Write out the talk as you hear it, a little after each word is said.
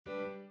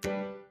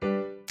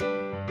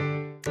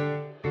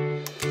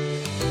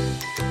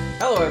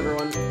Hello,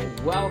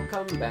 everyone.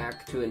 Welcome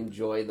back to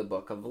Enjoy the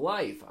Book of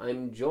Life.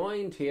 I'm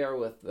joined here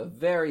with a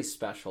very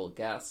special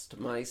guest,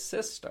 my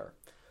sister.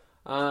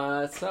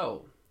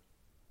 So,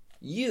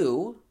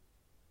 you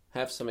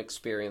have some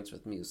experience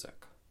with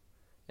music,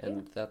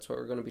 and that's what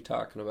we're going to be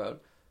talking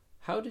about.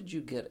 How did you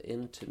get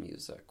into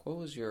music? What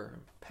was your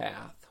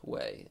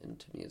pathway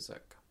into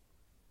music?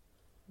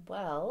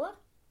 Well,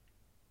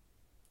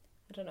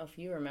 I don't know if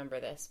you remember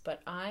this,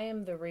 but I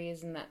am the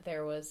reason that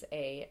there was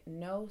a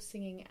no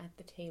singing at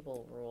the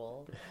table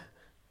rule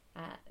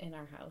in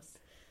our house.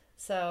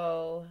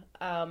 So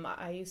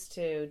I used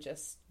to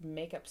just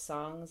make up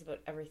songs about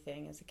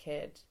everything as a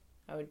kid.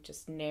 I would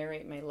just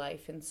narrate my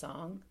life in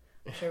song.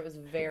 I'm sure it was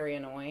very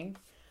annoying.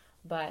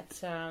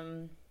 But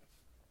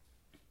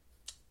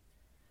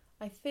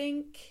I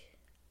think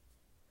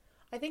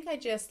I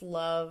just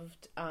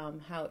loved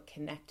how it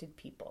connected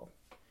people.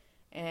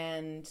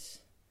 And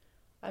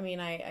I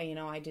mean,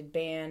 I did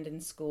band in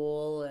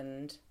school,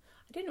 and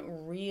I didn't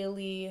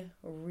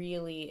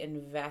really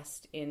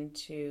invest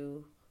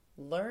into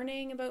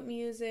learning about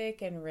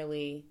music and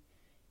really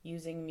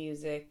using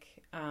music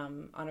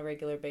on a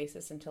regular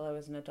basis until I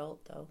was an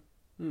adult, though.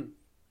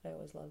 I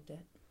always loved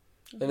it.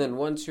 And then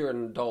once you're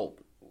an adult,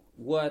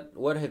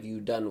 what have you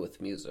done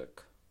with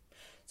music?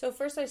 So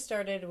first I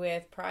started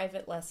with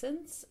private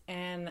lessons,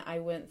 and I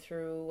went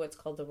through what's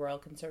called the Royal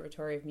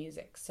Conservatory of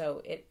Music.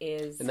 So it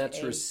is... And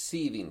that's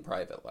receiving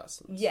private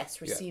lessons.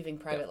 Yes, receiving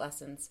private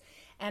lessons.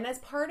 And as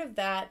part of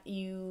that,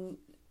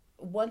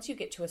 once you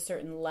get to a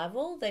certain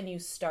level, then you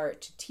start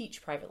to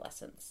teach private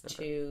lessons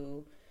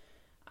to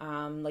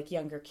like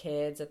younger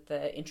kids at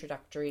the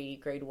introductory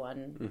grade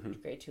 1,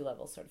 grade 2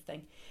 level sort of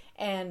thing.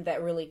 And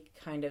that really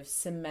kind of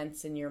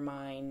cements in your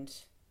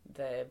mind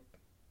the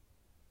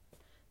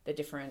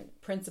different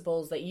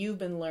principles that you've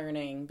been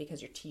learning because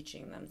you're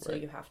teaching them. So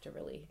you have to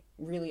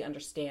really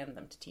understand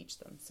them to teach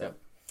them. So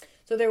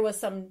there was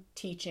some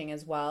teaching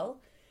as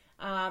well.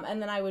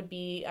 And then I would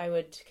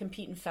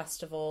compete in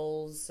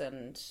festivals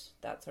and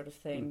that sort of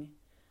thing.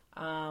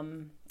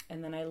 And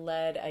then I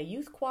led a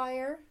youth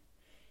choir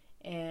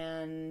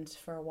and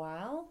for a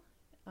while.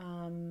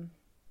 And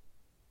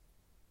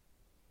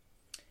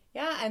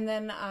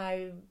then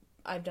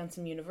I've done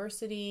some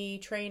university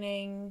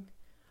training.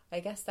 I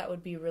guess that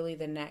would be really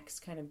the next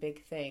kind of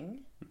big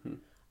thing.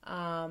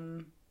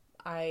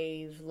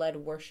 I've led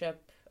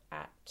worship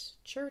at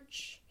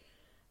church.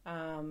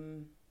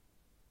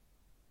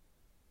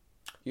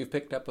 You've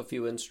picked up a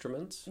few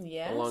instruments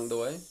along the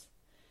way?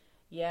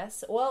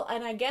 Yes. Well,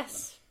 and I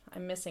guess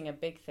I'm missing a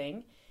big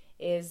thing,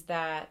 is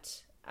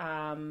that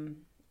kind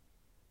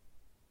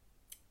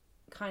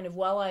of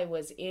while I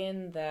was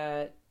in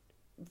the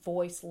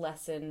voice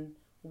lesson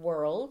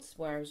world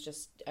where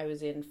I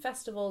was in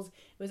festivals, it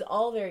was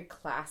all very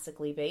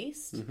classically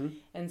based,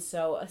 and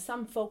so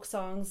some folk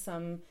songs,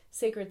 some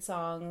sacred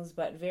songs,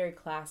 but very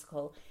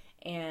classical.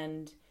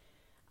 And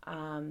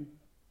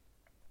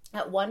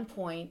at one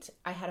point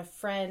I had a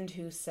friend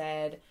who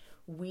said,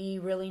 we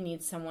really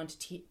need someone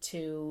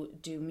to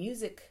do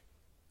music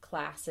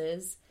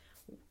classes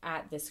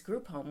at this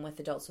group home with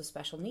adults with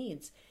special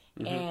needs.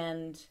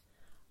 And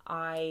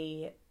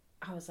I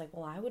was like,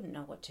 well, I wouldn't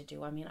know what to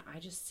do. I mean, I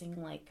just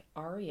sing like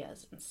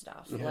arias and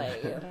stuff.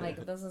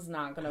 Like, this is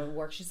not going to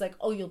work. She's like,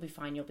 oh, you'll be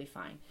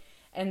fine.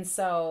 And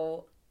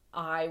so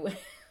I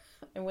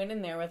went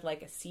in there with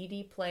like a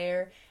CD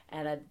player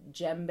and a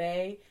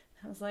djembe.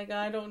 I was like,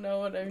 I don't know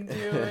what I'm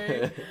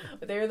doing.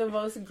 But they were the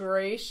most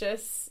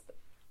gracious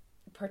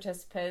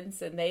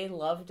participants, and they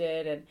loved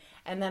it.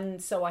 And then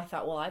so I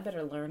thought, well, I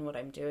better learn what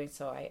I'm doing.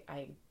 So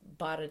I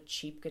bought a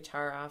cheap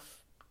guitar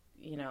off,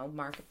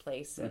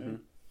 Marketplace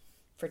and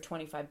for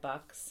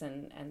 $25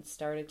 and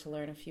started to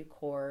learn a few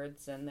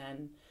chords, and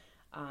then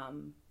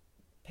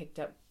picked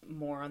up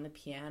more on the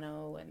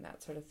piano and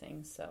that sort of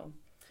thing. So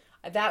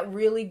that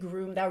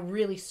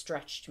really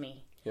stretched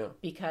me,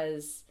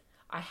 because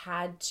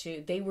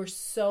they were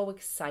so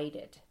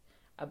excited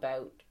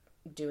about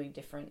doing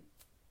different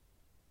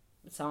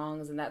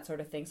songs and that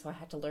sort of thing. So I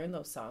had to learn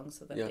those songs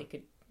so that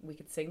we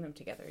could sing them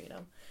together,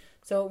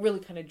 So it really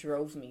kind of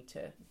drove me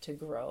to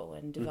grow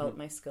and develop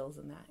my skills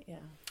in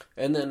that,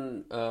 And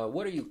then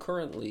what are you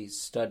currently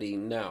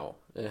studying now,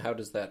 and how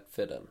does that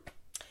fit in?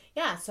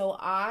 Yeah, so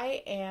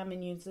I am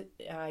in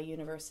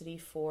university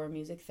for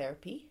music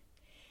therapy,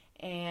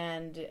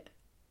 and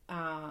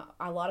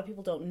a lot of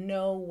people don't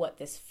know what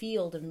this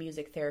field of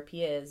music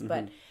therapy is,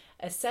 but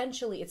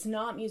essentially it's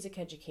not music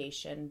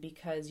education,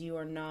 because you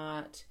are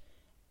not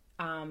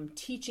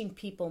teaching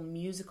people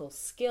musical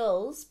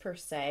skills per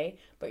se,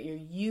 but you're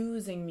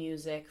using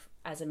music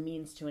as a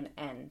means to an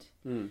end.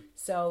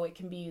 So it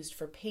can be used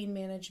for pain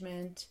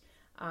management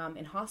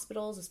in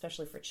hospitals,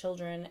 especially for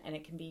children, and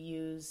it can be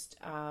used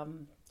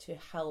to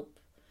help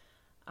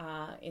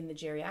in the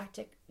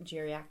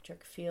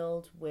geriatric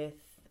field with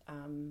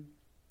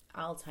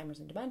Alzheimer's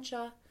and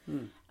dementia.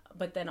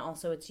 But then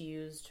also it's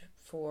used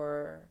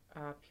for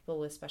people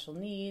with special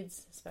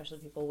needs, especially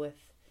people with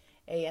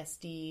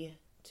ASD,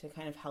 to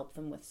kind of help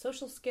them with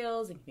social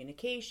skills and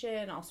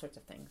communication, all sorts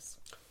of things.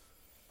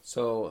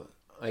 So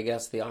I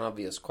guess the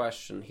obvious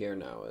question here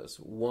now is,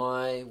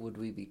 why would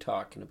we be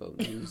talking about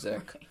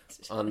music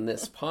on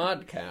this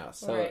podcast?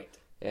 So,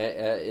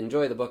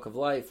 Enjoy the Book of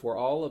Life. We're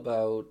all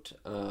about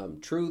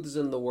truths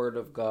in the Word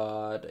of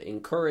God,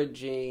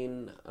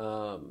 encouraging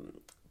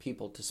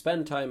people to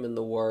spend time in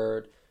the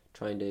Word,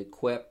 trying to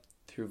equip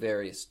through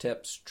various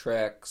tips,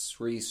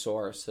 tricks,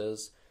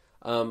 resources.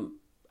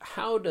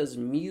 How does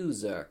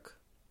music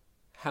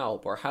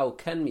help, or how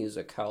can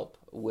music help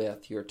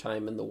with your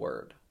time in the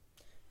Word?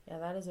 Yeah,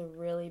 that is a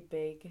really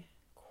big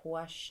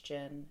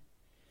question.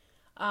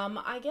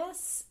 I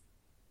guess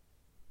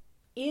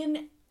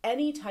in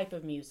any type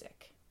of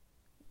music,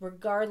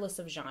 regardless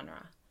of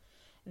genre,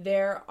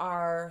 there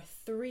are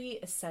 3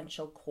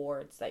 essential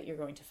chords that you're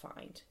going to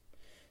find.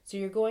 So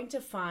you're going to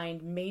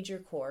find major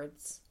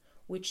chords,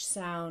 which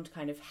sound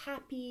kind of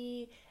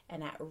happy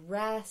and at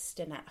rest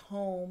and at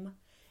home.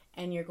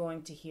 And you're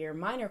going to hear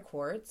minor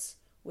chords,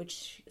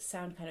 which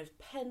sound kind of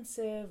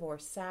pensive or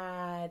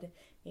sad,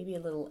 maybe a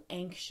little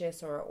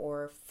anxious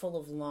or full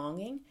of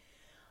longing.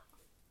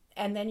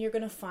 And then you're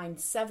going to find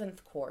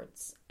 7th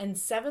chords. And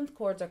 7th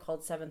chords are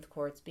called 7th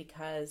chords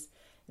because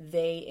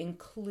they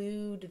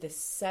include the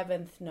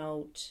 7th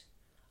note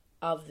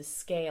of the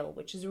scale,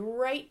 which is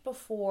right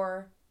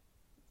before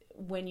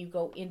when you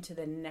go into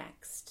the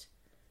next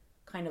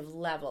kind of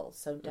level.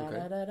 So da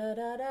da da da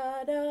da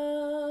da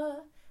da,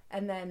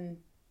 and then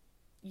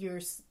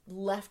you're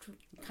left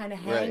kind of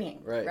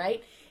hanging,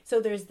 right? So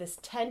there's this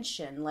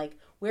tension, like,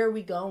 where are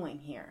we going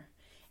here?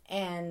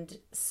 And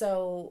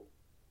so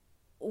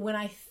when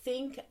I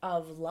think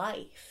of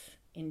life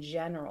in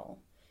general,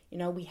 you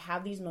know, we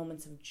have these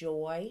moments of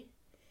joy,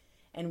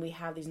 and we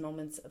have these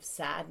moments of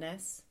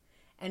sadness,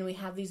 and we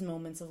have these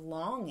moments of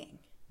longing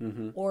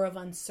or of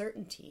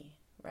uncertainty,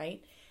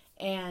 right?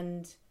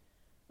 And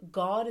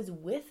God is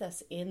with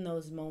us in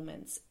those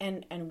moments.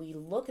 And we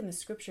look in the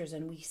scriptures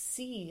and we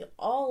see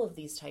all of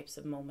these types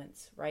of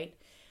moments, right?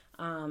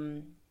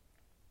 You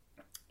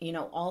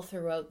know, all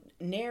throughout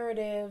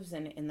narratives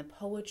and in the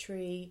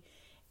poetry.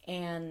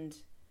 And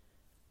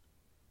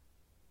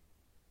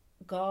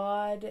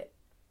God,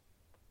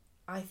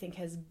 I think,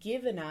 has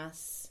given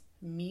us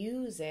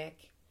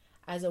music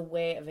as a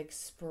way of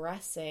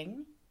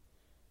expressing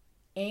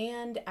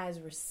and as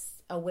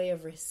a way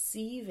of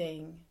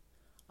receiving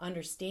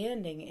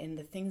understanding in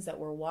the things that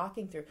we're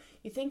walking through.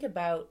 You think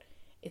about,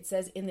 it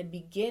says in the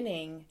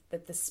beginning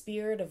that the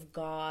Spirit of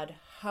God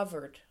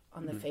hovered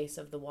on the face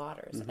of the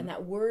waters. And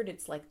that word,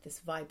 it's like this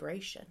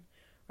vibration,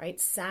 right?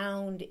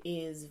 Sound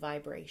is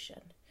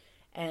vibration.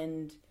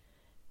 And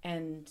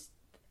in,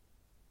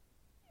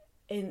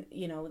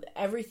 you know,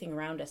 everything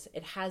around us,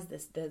 it has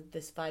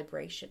this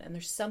vibration. And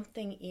there's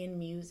something in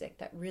music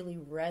that really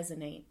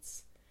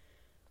resonates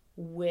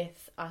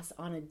with us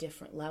on a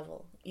different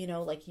level. You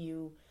know, like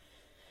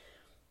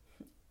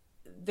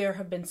there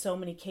have been so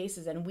many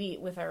cases, and we,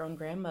 with our own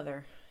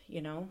grandmother, you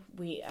know,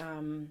 we,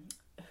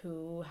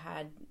 who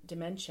had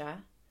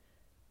dementia,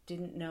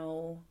 didn't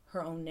know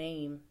her own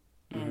name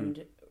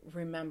and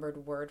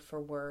remembered word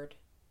for word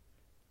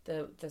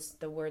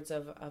the words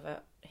of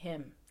a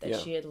hymn that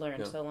she had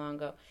learned so long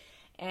ago.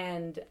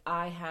 And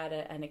I had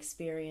an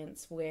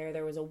experience where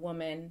there was a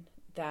woman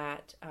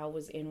that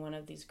was in one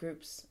of these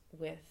groups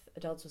with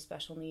adults with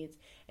special needs,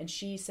 and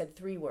she said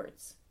 3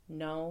 words: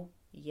 no,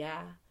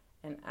 yeah,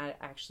 and I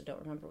actually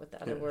don't remember what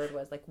the other word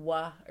was, like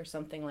wah or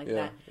something like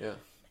that.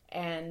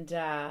 And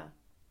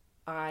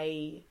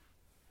I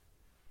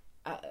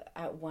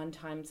at one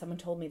time someone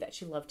told me that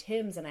she loved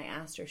hymns, and I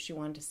asked her if she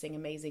wanted to sing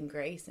Amazing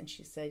Grace, and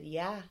she said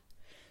yeah.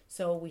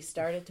 So we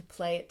started to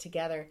play it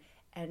together,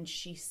 and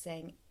she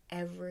sang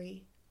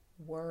every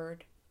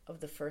word of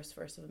the first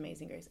verse of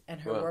Amazing Grace,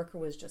 and her worker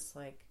was just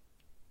like,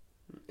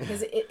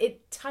 because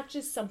it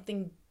touches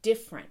something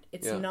different.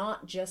 It's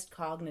not just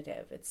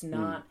cognitive. It's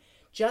not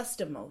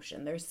just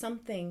emotion. There's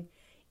something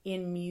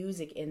in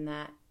music, in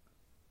that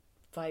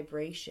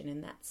vibration, in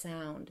that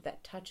sound,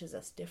 that touches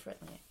us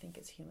differently, I think,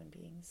 as human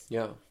beings.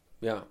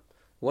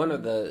 One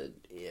of the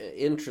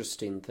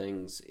interesting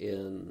things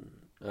in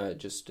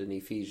just in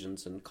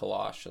Ephesians and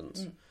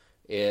Colossians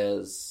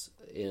is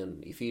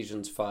in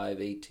Ephesians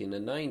 5:18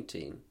 and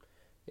 19,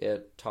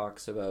 it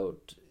talks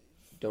about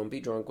don't be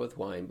drunk with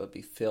wine, but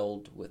be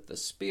filled with the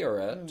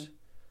Spirit.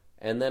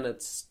 And then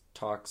it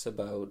talks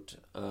about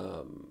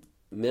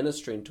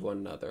ministering to one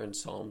another in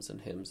psalms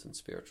and hymns and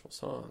spiritual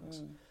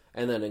songs.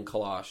 And then in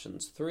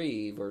Colossians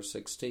 3, verse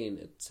 16,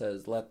 it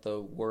says, let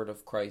the word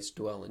of Christ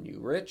dwell in you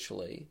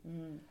richly.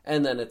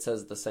 And then it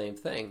says the same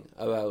thing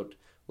about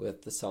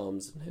with the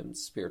psalms and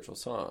hymns, spiritual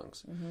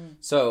songs.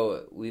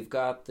 So we've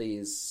got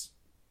these,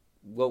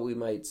 what we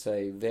might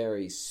say,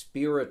 very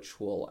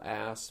spiritual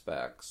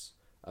aspects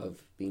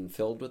of being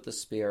filled with the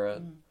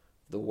Spirit,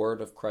 the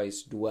word of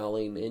Christ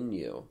dwelling in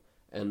you,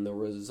 and the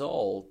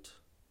result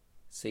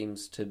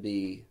seems to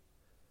be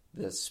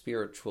this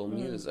spiritual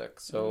music.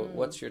 So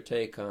what's your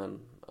take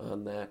on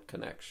that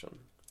connection?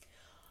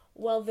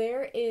 Well,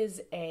 there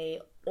is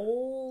a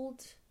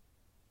old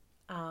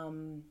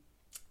kind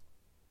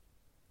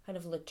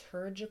of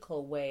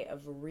liturgical way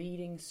of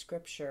reading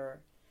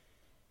scripture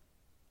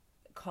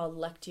called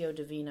Lectio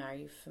Divina. Are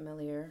you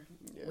familiar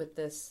with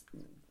this?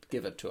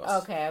 Give it to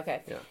us.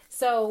 Okay. Yeah.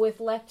 So with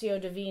Lectio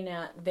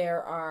Divina,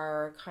 there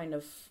are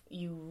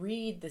you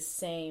read the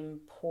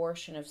same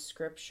portion of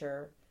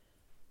Scripture,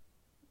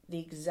 the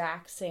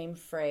exact same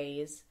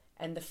phrase,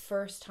 and the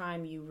first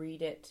time you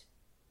read it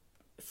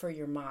for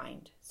your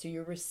mind. So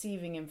you're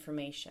receiving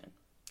information.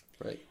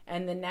 Right.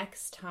 And the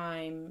next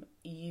time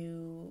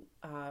you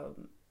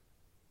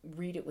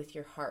read it with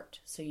your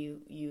heart. So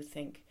you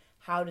think,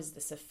 how does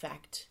this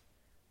affect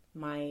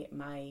my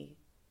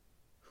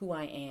who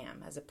I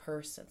am as a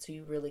person? So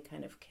you really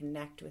kind of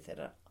connect with it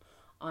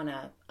on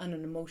an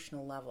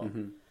emotional level.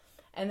 Mm-hmm.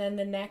 And then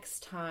the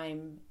next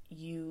time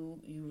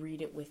you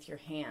read it with your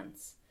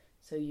hands.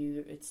 So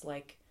it's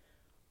like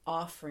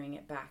offering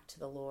it back to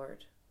the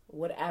Lord.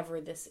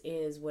 Whatever this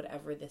is,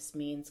 whatever this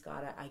means,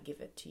 God, I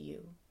give it to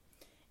you.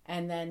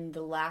 And then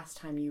the last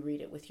time you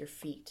read it with your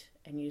feet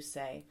and you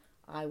say,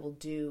 I will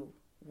do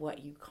what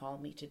you call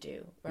me to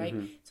do, right?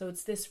 Mm-hmm. So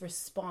it's this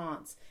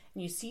response.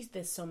 And you see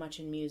this so much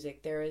in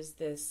music. There is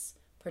this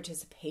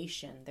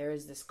participation. There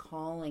is this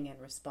calling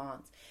and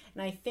response.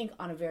 And I think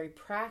on a very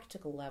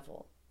practical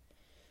level,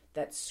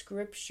 that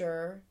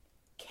Scripture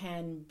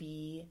can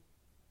be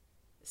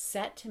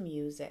set to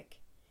music,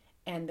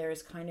 and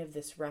there's kind of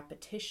this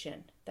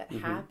repetition that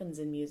Mm-hmm. happens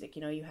in music.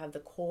 You know, you have the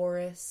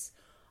chorus,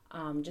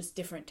 just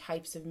different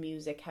types of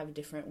music have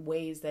different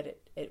ways that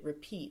it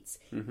repeats.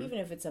 Mm-hmm. Even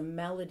if it's a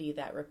melody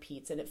that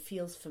repeats and it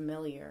feels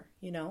familiar,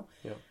 you know,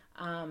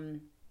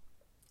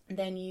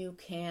 then you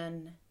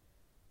can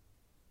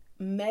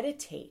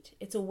meditate.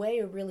 It's a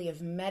way really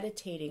of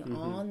meditating Mm-hmm.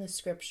 on the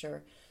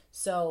Scripture.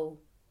 So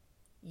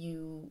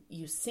you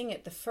sing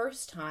it the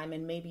first time,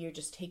 and maybe you're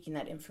just taking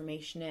that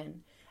information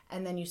in,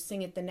 and then you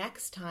sing it the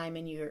next time,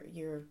 and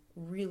you're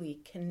really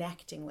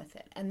connecting with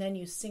it, and then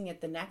you sing it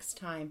the next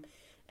time,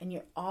 and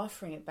you're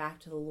offering it back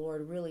to the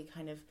Lord, really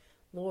kind of,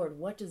 Lord,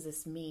 what does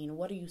this mean?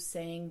 What are you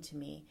saying to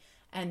me?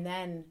 And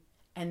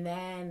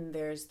then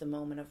there's the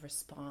moment of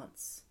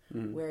response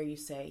where you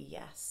say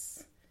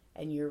yes,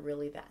 and you're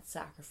really that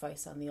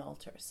sacrifice on the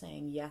altar,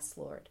 saying yes,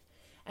 Lord.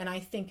 And I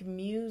think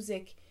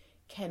music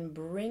can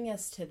bring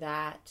us to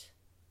that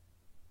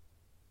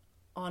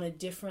on a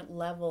different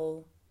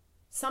level.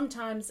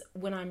 Sometimes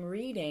when I'm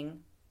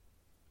reading,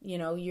 you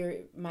know,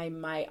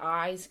 my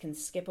eyes can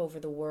skip over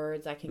the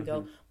words, I can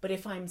go, but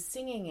if I'm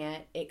singing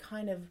it, it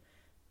kind of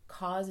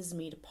causes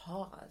me to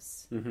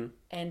pause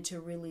and to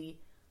really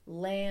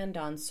land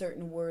on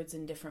certain words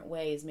in different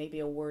ways. Maybe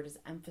a word is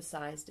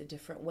emphasized a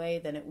different way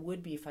than it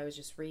would be if I was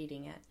just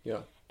reading it.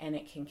 Yeah. And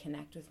it can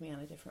connect with me on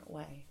a different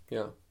way.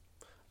 Yeah.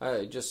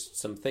 Just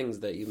some things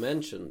that you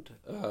mentioned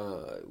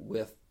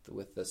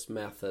with this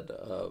method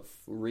of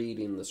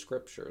reading the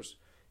Scriptures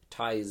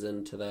ties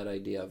into that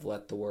idea of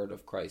let the word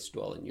of Christ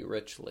dwell in you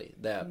richly.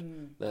 That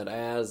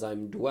as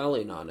I'm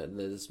dwelling on it,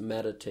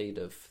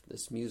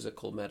 this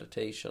musical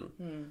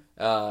meditation,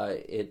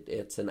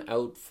 it's an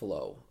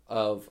outflow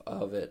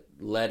of it,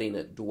 letting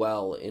it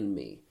dwell in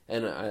me.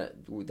 And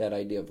that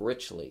idea of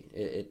richly,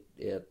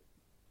 it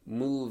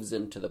moves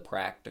into the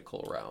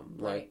practical realm,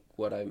 like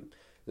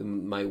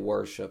my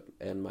worship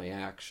and my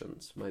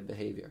actions, my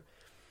behavior.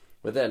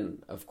 But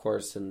then, of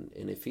course, in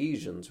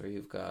Ephesians, where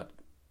you've got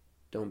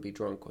don't be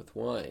drunk with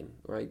wine,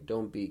 right?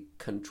 Don't be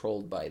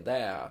controlled by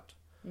that,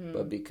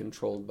 but be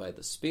controlled by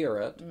the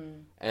Spirit.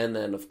 And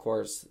then, of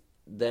course,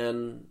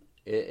 then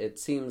it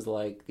seems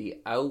like the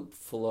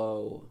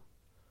outflow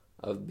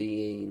of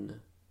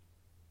being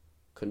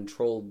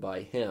controlled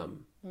by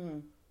Him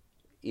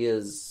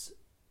is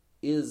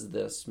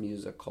this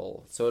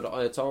musical. So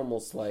it's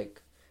almost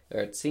like,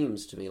 or it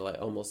seems to me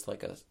like almost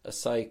like a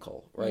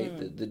cycle,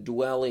 right? The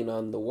dwelling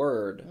on the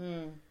Word,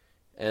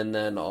 and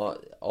then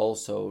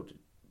also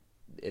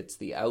it's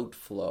the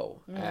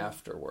outflow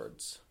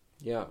afterwards.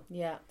 Yeah.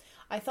 Yeah.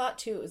 I thought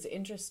too it was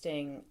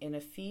interesting in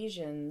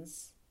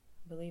Ephesians,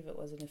 I believe it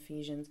was in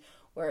Ephesians,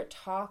 where it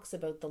talks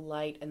about the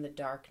light and the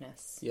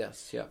darkness.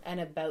 Yes, yeah.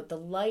 And about the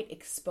light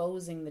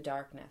exposing the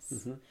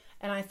darkness.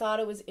 And I thought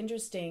it was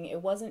interesting.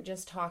 It wasn't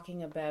just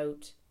talking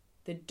about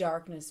the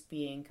darkness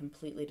being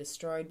completely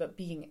destroyed, but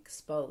being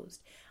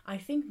exposed. I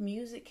think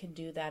music can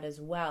do that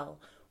as well,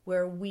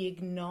 where we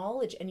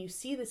acknowledge, and you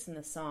see this in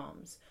the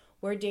Psalms,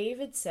 where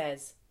David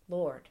says,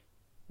 Lord,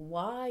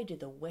 why do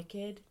the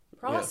wicked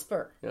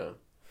prosper? Yeah.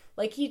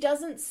 Like he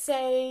doesn't,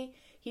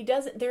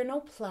 there are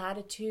no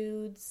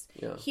platitudes.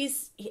 Yeah. He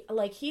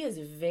is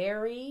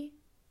very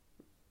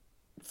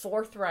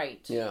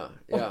forthright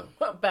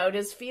about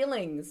his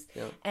feelings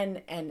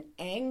and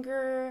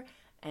anger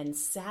and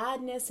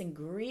sadness and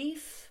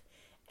grief.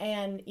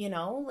 And, you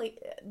know,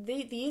 like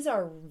these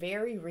are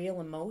very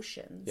real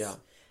emotions. Yeah.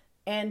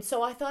 And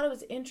so I thought it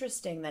was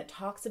interesting that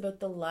talks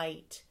about the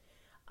light.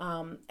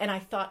 And I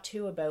thought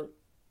too about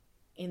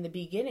in the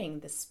beginning,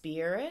 the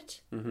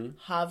Spirit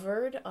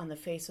hovered on the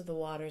face of the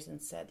waters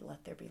and said,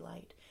 let there be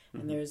light.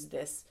 And there's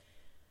this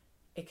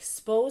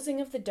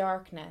exposing of the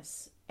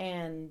darkness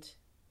and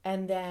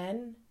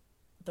then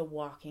the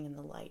walking in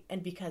the light.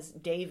 And because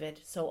David,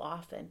 so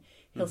often,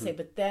 he'll say,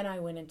 but then I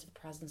went into the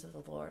presence of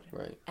the Lord.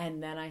 Right.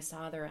 And then I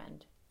saw their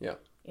end. Yeah.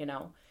 You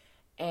know?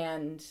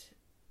 And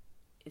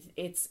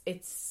it's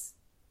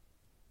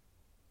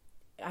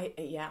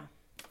yeah.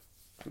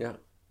 Yeah.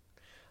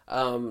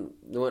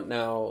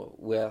 Now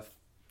with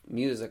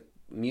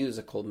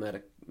musical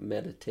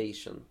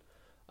meditation,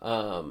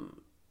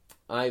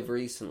 I've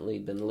recently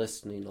been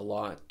listening a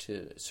lot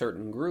to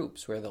certain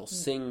groups where they'll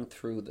sing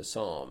through the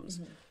Psalms.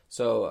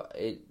 So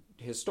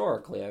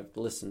historically, I've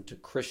listened to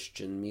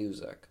Christian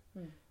music,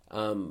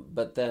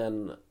 but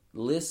then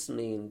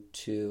listening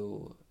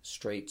to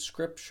straight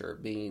scripture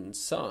being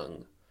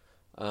sung.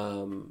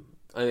 I'm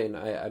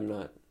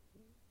not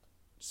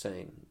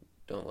saying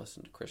don't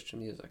listen to Christian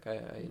music.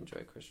 I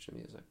enjoy Christian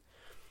music.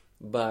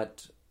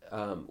 But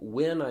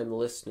when I'm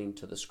listening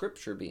to the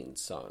scripture being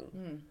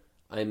sung,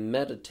 I'm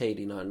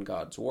meditating on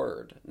God's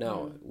word.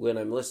 Now, when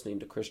I'm listening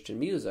to Christian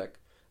music,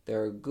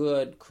 there are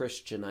good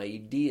Christian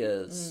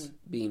ideas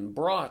being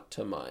brought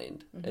to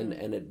mind,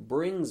 and it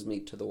brings me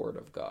to the word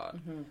of God.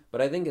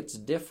 But I think it's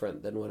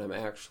different than when I'm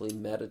actually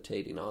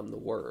meditating on the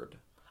word.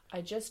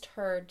 I just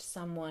heard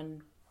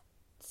someone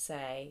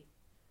say,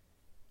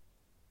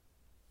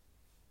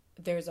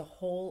 there's a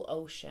whole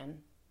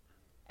ocean,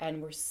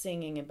 and we're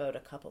singing about a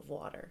cup of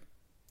water.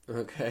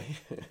 Okay.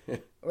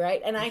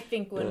 Right? And I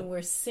think when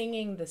we're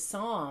singing the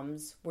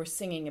Psalms, we're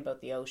singing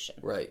about the ocean.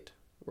 Right.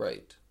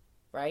 Right?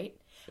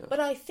 Yeah. But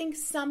I think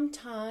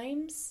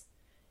sometimes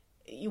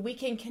we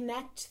can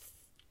connect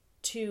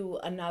to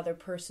another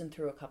person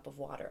through a cup of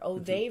water. Oh,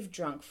 they've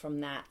drunk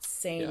from that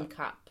same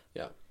cup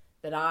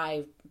that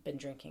I've been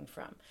drinking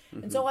from.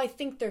 And so I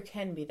think there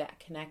can be that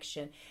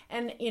connection.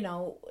 And,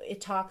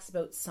 it talks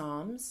about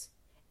psalms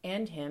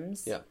and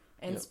hymns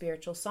and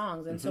spiritual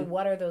songs. And so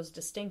what are those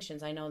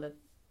distinctions? I know that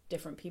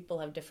different people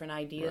have different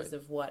ideas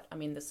of what,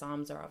 the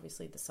Psalms are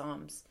obviously the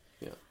Psalms.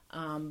 Yeah.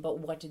 But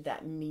what did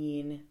that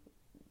mean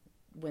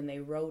when they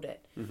wrote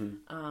it?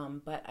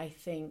 But I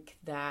think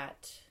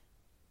that,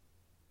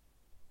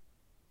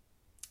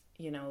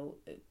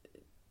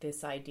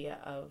 this idea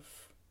of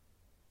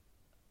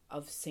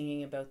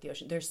singing about the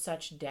ocean, there's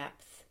such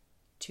depth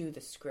to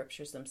the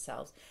scriptures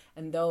themselves,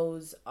 and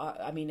those are,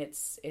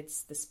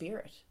 it's the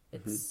Spirit,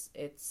 it's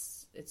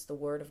the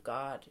Word of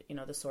God,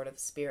 the sword of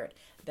the Spirit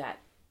that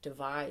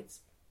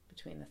divides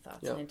between the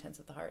thoughts and intents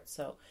of the heart.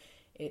 So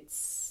it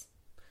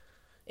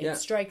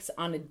strikes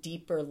on a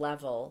deeper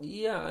level.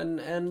 Yeah,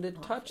 and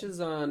it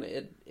touches on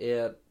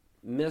it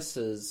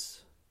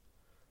misses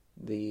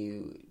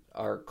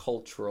our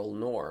cultural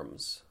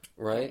norms,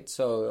 right?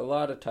 So a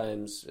lot of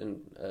times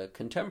in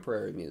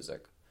contemporary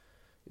music,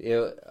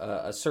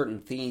 a certain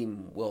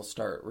theme will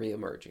start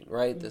reemerging,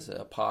 right? This is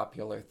a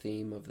popular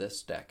theme of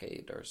this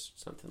decade or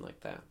something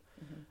like that.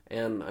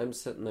 And I'm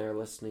sitting there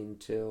listening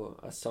to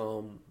a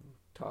psalm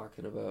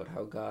talking about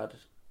how God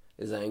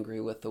is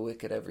angry with the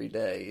wicked every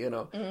day,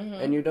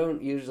 and you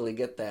don't usually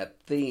get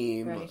that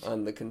theme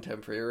on the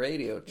contemporary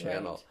radio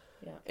channel.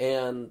 Right. Yeah.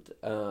 And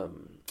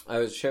I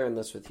was sharing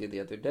this with you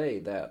the other day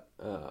that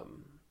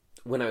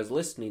when I was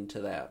listening to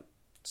that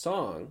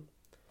song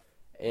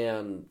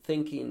and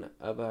thinking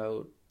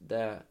about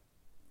that,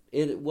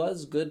 it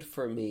was good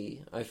for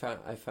me. I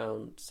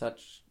found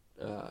such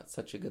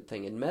a good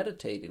thing in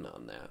meditating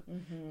on that,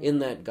 in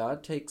that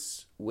God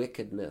takes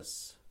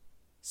wickedness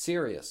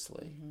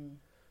seriously.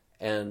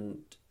 And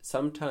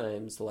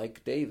sometimes,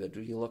 like David,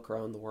 you look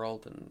around the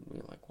world and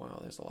you're like, wow,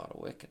 there's a lot of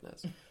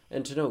wickedness.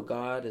 And to know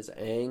God is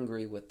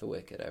angry with the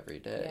wicked every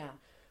day. Yeah.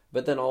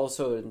 But then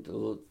also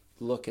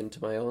look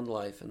into my own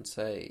life and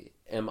say,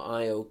 am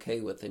I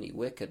okay with any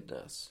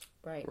wickedness?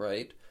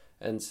 Right?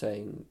 And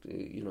saying,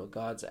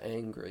 God's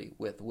angry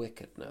with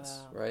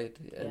wickedness, right?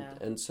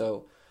 And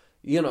so,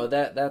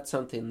 that's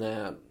something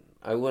that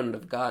I wouldn't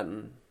have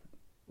gotten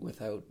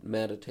without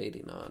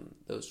meditating on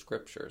those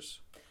scriptures.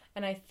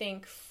 And I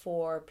think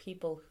for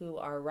people who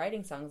are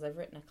writing songs, I've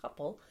written a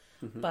couple,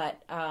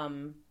 but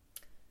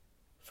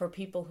for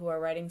people who are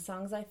writing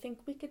songs, I think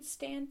we could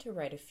stand to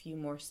write a few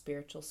more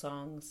spiritual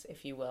songs,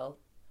 if you will,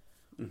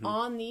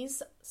 on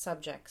these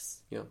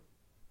subjects. Yeah.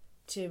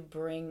 To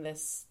bring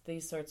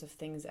these sorts of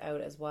things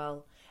out as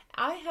well.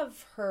 I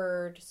have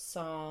heard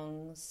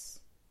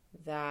songs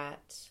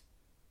that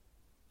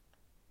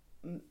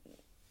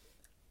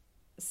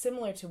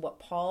similar to what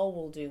Paul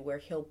will do, where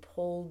he'll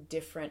pull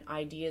different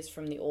ideas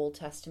from the Old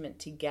Testament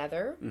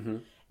together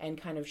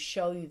and kind of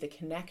show you the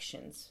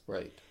connections.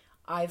 Right.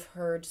 I've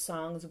heard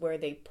songs where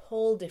they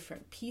pull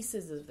different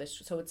pieces of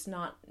this, so it's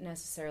not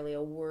necessarily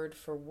a word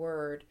for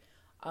word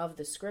of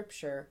the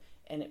scripture,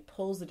 and it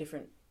pulls the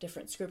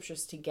different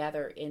scriptures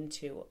together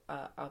into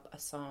a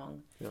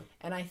song. Yeah.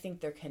 And I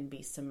think there can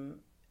be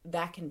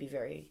that can be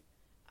very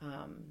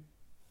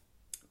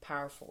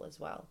powerful as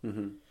well.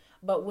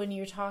 But when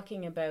you're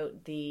talking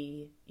about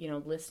the,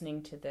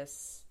 listening to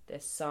this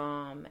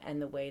psalm and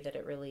the way that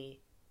it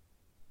really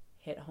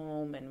hit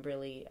home and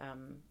really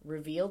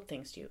revealed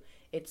things to you,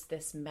 it's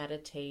this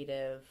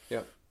meditative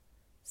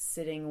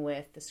sitting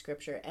with the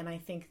scripture. And I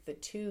think the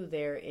two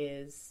there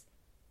is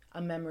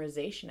a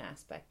memorization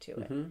aspect to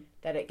it,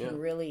 that it can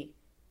really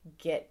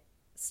get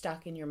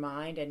stuck in your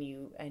mind, and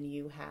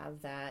you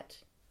have that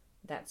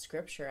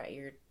scripture at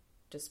your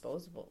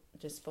disposable.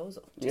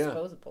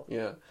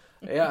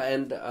 Yeah,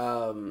 and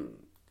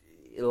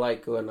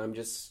like when I'm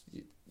just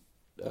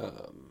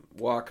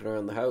walking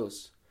around the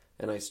house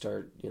and I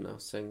start,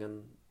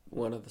 singing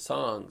one of the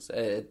songs,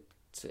 it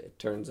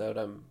turns out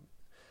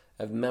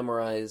I've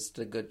memorized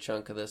a good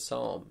chunk of this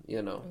psalm,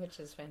 which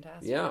is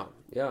fantastic.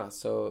 Yeah.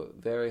 So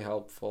very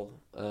helpful.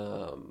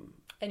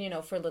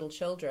 And for little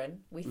children,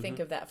 we think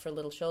of that for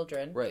little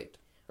children,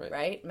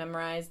 right?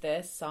 Memorize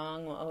this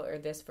song or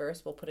this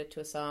verse. We'll put it to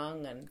a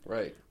song, and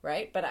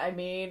right. But I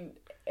mean,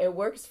 it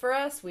works for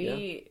us.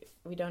 We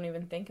don't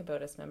even think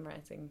about us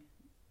memorizing.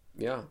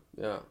 Yeah.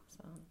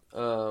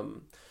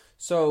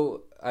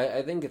 So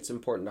I think it's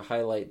important to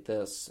highlight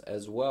this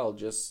as well.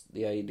 Just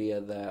the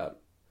idea that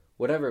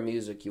whatever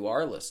music you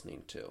are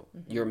listening to,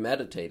 you're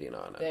meditating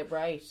on it.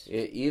 Right.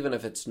 Even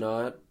if it's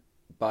not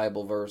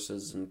Bible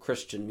verses and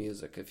Christian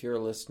music, if you're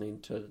listening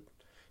to,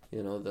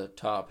 the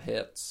top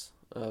hits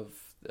of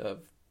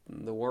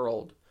the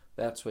world,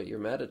 that's what you're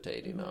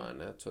meditating on.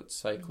 That's what's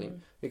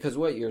cycling. Because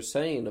what you're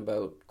saying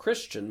about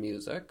Christian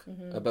music,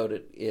 about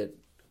it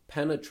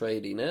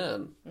penetrating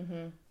in,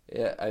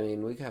 I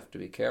mean, we have to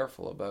be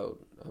careful about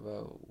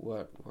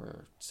what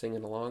we're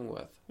singing along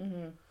with.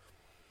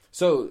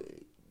 So,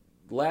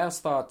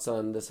 last thoughts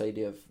on this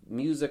idea of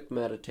music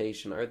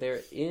meditation.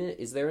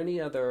 Is there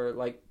any other,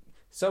 like,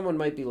 someone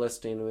might be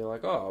listening and be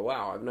like, oh,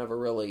 wow, I've never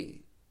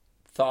really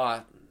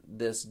thought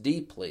this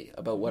deeply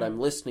about what I'm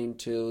listening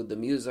to, the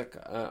music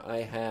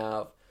I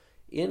have.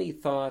 Any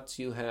thoughts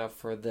you have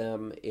for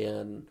them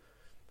in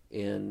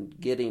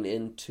getting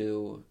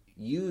into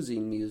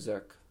using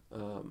music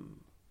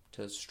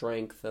to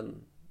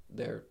strengthen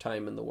their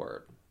time in the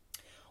Word?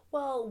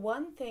 Well,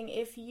 one thing,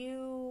 if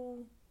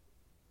you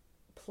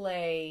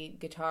play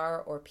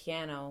guitar or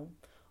piano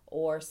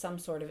or some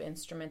sort of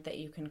instrument that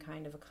you can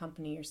kind of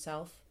accompany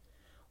yourself,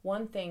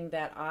 one thing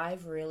that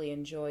I've really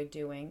enjoyed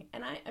doing,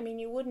 and I mean,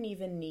 you wouldn't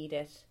even need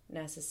it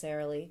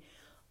necessarily.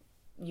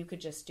 You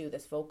could just do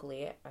this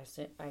vocally,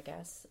 I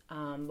guess.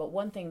 But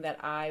one thing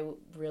that I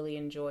really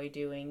enjoy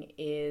doing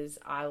is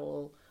I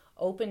will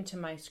open to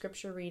my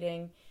scripture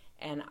reading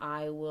and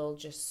I will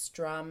just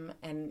strum.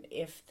 And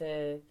if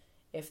the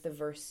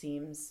verse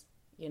seems,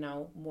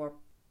 more,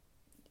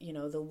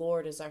 the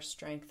Lord is our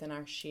strength and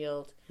our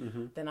shield,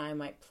 then I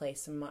might play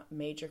some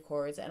major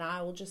chords and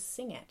I will just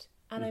sing it.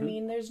 And I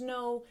mean, there's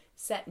no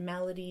set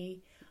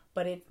melody,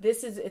 but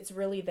it's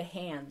really the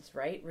hands,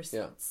 right? We're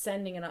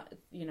sending it up,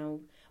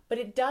 but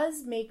it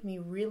does make me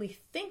really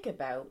think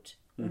about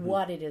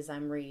what it is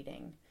I'm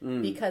reading,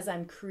 because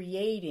I'm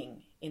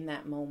creating in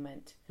that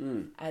moment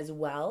as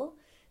well.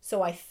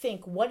 So I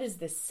think, what is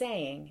this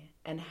saying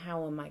and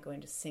how am I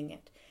going to sing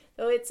it?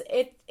 So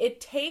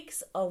it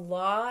takes a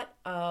lot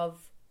of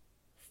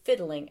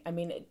fiddling. I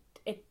mean,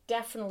 it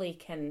definitely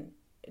can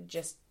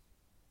just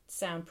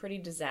sound pretty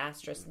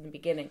disastrous in the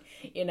beginning,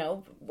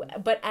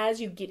 but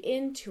as you get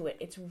into it,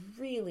 it's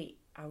really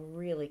a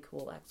really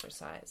cool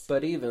exercise.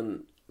 But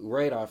even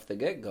right off the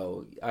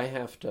get-go, I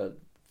have to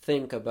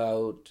think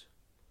about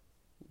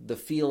the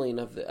feeling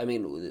of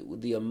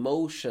the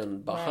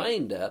emotion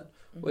behind it,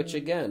 which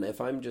again,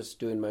 if I'm just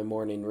doing my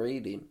morning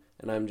reading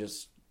and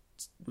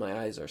my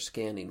eyes are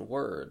scanning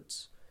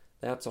words,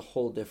 that's a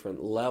whole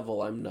different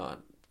level I'm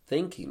not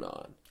thinking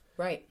on.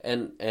 Right.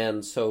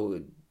 And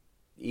so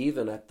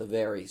even at the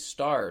very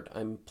start,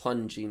 I'm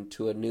plunging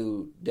to a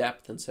new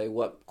depth and say,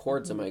 what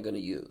chords am I going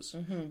to use?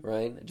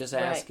 Right? Just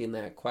asking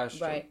that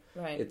question.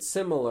 Right. It's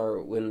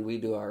similar when we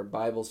do our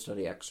Bible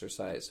study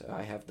exercise.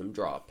 I have them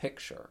draw a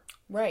picture.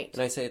 Right.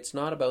 And I say, it's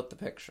not about the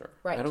picture.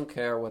 Right. I don't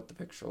care what the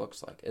picture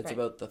looks like. It's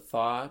about the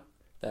thought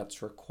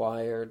that's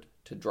required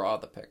to draw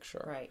the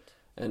picture. Right.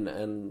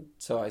 And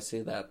so I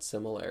see that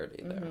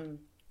similarity there.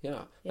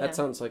 Yeah. That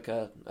sounds like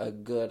a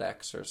good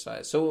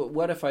exercise. So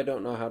what if I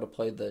don't know how to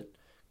play the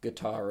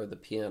guitar or the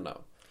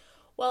piano?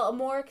 Well, a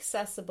more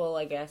accessible,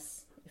 I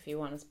guess, if you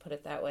want to put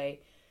it that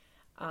way,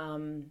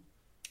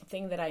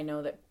 thing that I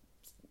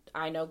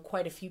know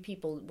quite a few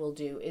people will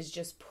do is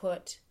just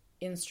put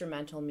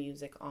instrumental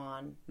music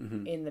on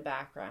in the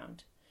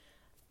background,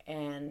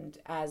 and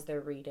as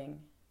they're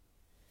reading,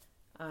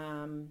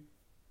 I'd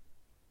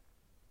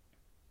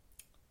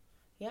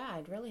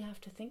really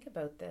have to think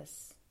about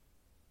this.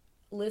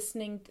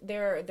 Listening,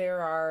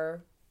 there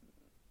are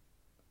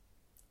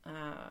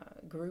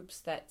groups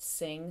that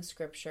sing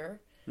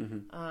scripture.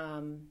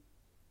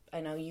 I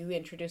know you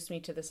introduced me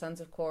to the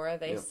Sons of Korah.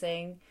 They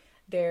sing.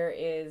 There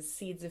is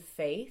Seeds of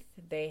Faith.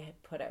 They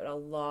put out a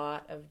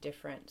lot of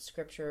different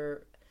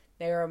scripture.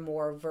 There are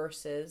more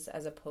verses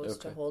as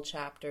opposed to whole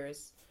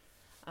chapters.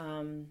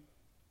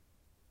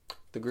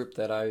 The group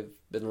that I've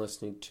been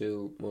listening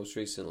to most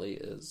recently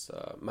is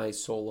My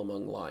Soul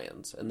Among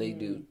Lions, and they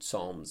do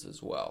psalms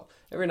as well.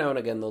 Every now and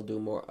again they'll do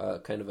more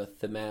kind of a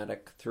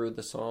thematic through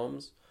the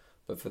psalms,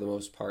 but for the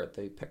most part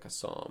they pick a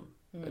psalm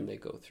and they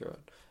go through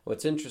it.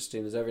 What's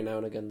interesting is every now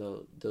and again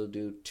they'll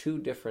do 2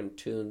 different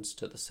tunes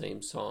to the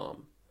same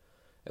psalm.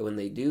 And when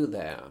they do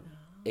that,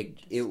 it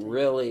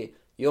really,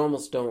 you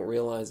almost don't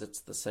realize it's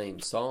the same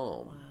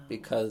psalm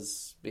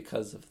because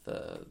of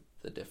the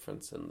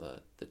difference in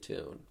the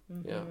tune.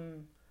 Yeah.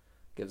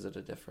 Gives it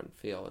a different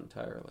feel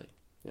entirely.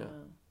 Yeah.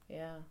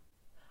 Yeah.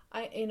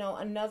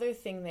 Another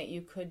thing that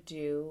you could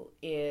do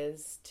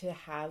is to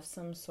have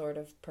some sort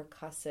of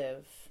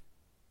percussive,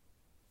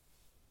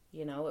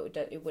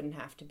 it wouldn't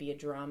have to be a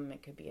drum,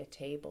 it could be a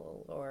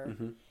table, or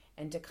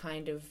and to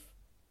kind of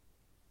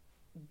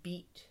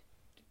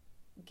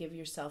give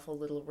yourself a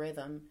little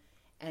rhythm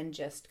and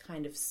just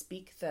kind of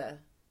speak the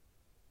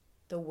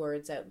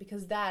words out,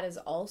 because that is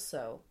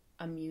also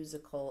a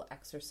musical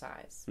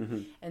exercise.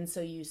 And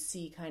so you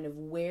see kind of,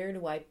 where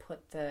do I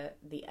put the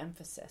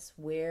emphasis?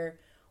 Where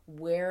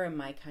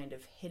am I kind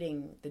of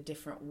hitting the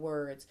different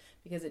words?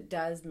 Because it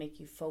does make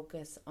you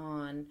focus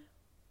on,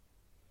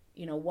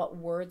 what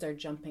words are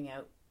jumping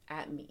out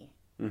at me.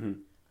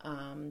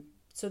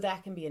 So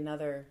that can be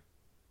another.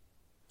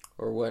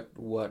 Or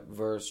what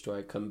verse do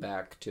I come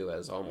back to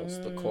as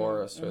almost the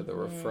chorus or the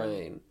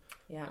refrain?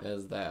 Yeah.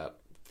 As that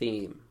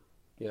theme.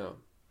 Yeah.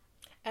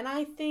 And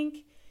I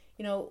think,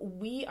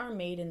 we are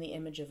made in the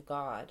image of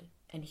God,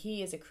 and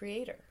He is a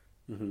creator.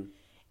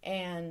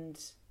 And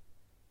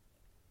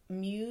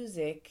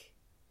music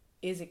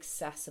is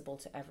accessible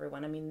to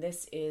everyone. I mean,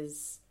 this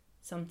is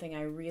something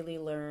I really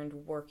learned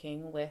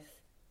working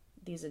with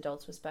these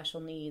adults with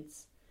special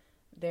needs.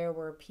 There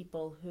were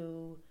people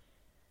who,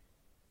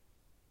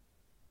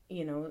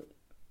 you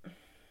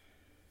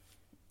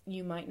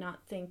might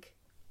not think,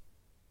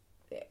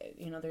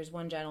 there's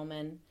one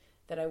gentleman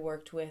that I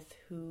worked with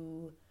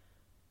who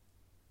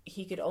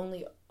he could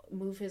only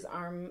move his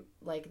arm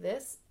like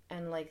this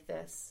and like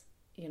this,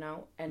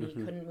 and he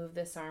couldn't move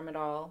this arm at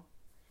all.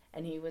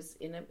 And he was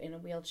in a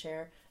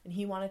wheelchair, and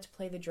he wanted to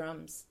play the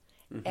drums.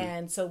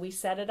 And so we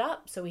set it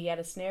up. So he had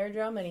a snare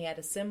drum and he had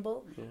a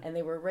cymbal, and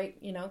they were right,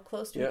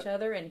 close to each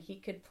other, and he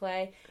could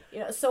play.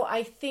 So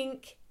I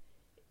think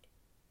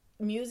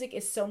music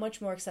is so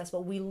much more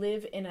accessible. We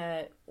live in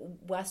a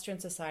Western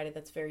society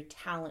that's very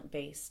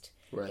talent-based.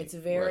 Right. It's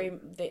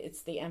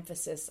it's the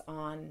emphasis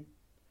on,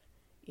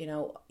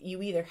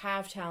 you either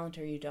have talent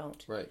or you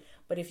don't. Right.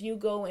 But if you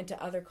go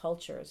into other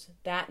cultures,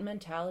 that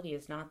mentality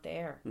is not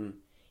there.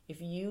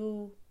 If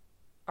you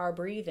are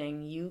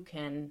breathing, you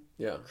can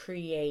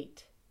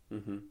create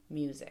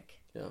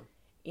music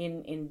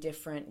in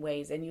different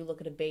ways. And you look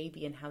at a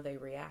baby and how they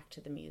react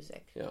to the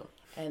music. Yeah.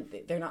 And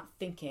they're not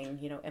thinking,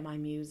 am I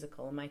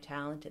musical? Am I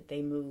talented?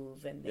 They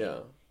move and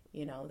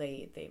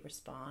they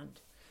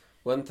respond.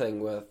 One thing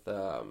with,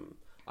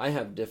 I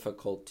have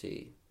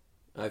difficulty.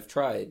 I've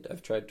tried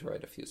to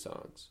write a few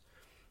songs.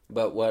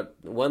 But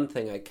one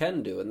thing I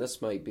can do, and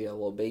this might be a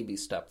little baby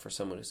step for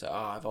someone who says,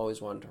 I've always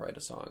wanted to write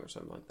a song or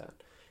something like that.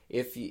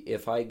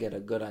 If I get a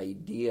good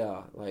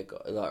idea,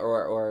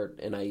 or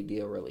an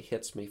idea really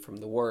hits me from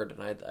the word,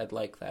 and I'd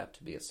like that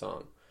to be a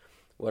song,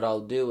 what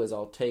I'll do is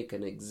I'll take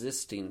an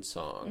existing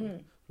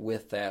song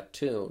with that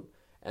tune,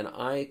 and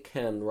I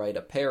can write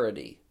a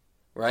parody,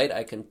 right?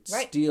 I can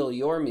steal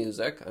your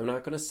music. I'm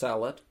not going to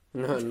sell it.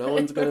 No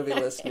one's going to be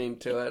listening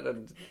to it,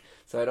 and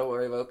so I don't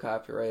worry about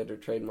copyright or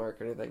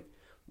trademark or anything.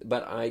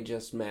 But I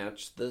just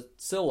match the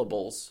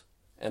syllables,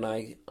 and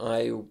I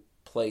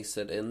place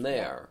it in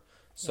there.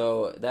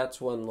 So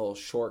that's one little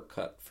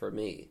shortcut for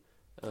me,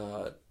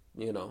 and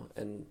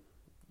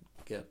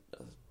get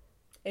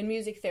in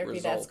music therapy,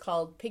 result. That's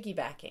called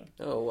piggybacking.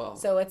 Oh, well.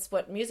 So it's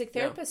what music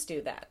therapists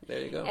do that. There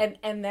you go.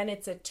 And then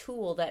it's a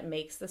tool that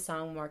makes the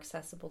song more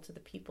accessible to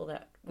the people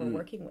that we're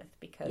working with,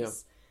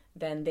 because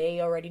then they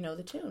already know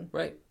the tune.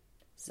 Right.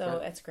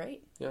 So it's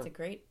great. Yeah. It's a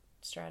great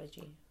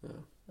strategy. Yeah.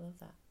 I love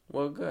that.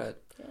 Well, good.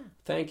 Yeah.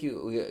 Thank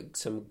you.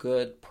 Some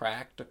good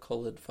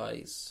practical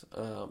advice.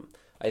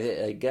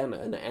 Again,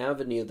 an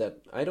avenue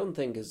that I don't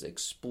think is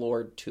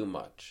explored too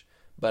much.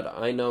 But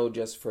I know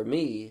just for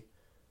me,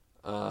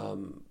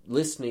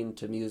 listening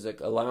to music,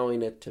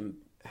 allowing it to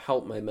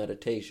help my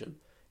meditation,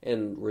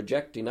 and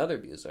rejecting other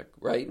music,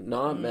 right?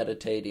 Not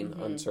meditating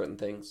on certain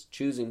things,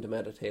 choosing to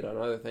meditate on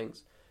other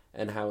things,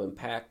 and how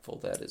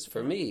impactful that is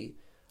for me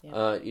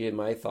in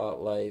my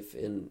thought life,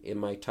 in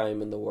my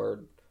time in the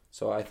Word.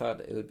 So I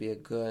thought it would be a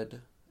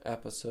good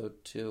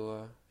episode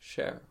to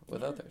share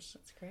with others.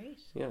 That's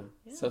great. Yeah.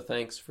 So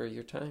thanks for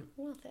your time.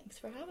 Well, thanks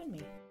for having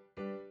me.